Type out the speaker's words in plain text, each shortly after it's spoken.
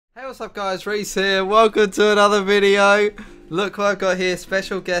What's up guys, Reese here, welcome to another video. Look what I've got here,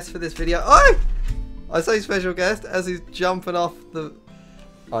 special guest for this video. Oh! I say special guest as he's jumping off the...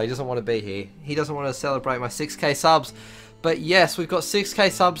 Oh, he doesn't want to be here. He doesn't want to celebrate my 6k subs. But yes, we've got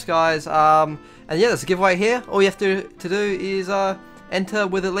 6k subs guys. And yeah, there's a giveaway here. All you have to do is enter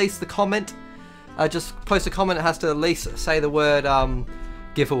with at least the comment. Just post a comment that has to at least say the word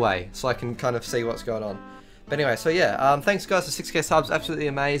giveaway, so I can kind of see what's going on. But anyway, so yeah, thanks guys for 6k subs, absolutely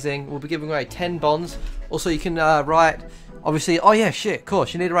amazing. We'll be giving away 10 bonds. Also, you can write, obviously, oh yeah, shit, of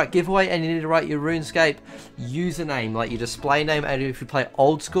course, you need to write giveaway and you need to write your RuneScape username, like your display name, and if you play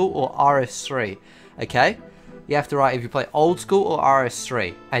old school or RS3, okay? You have to write if you play old school or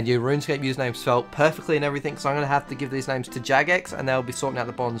RS3, and your RuneScape username spelled perfectly and everything, so I'm going to have to give these names to Jagex, and they'll be sorting out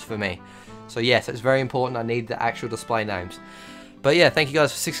the bonds for me. So yes, it's very important, I need the actual display names. But yeah, thank you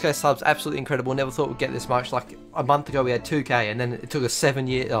guys for 6k subs, absolutely incredible. Never thought we'd get this much. Like a month ago we had 2k, and then it took us 7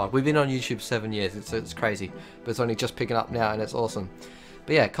 years. Oh, we've been on YouTube 7 years, it's crazy. But it's only just picking up now, and it's awesome.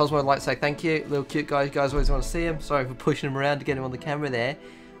 But yeah, Cosmo would like to say thank you. Little cute guy, you guys always want to see him. Sorry for pushing him around to get him on the camera there.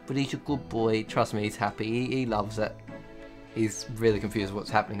 But he's a good boy, trust me, he's happy, he loves it. He's really confused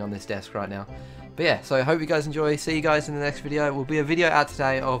what's happening on this desk right now. But yeah, so I hope you guys enjoy. See you guys in the next video. Will be a video out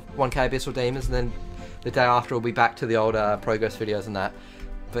today of 1k Abyssal Demons, and then the day after we'll be back to the old progress videos and that.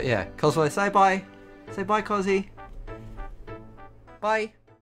 But yeah, Cosmo, say bye. Say bye, Cosy. Bye.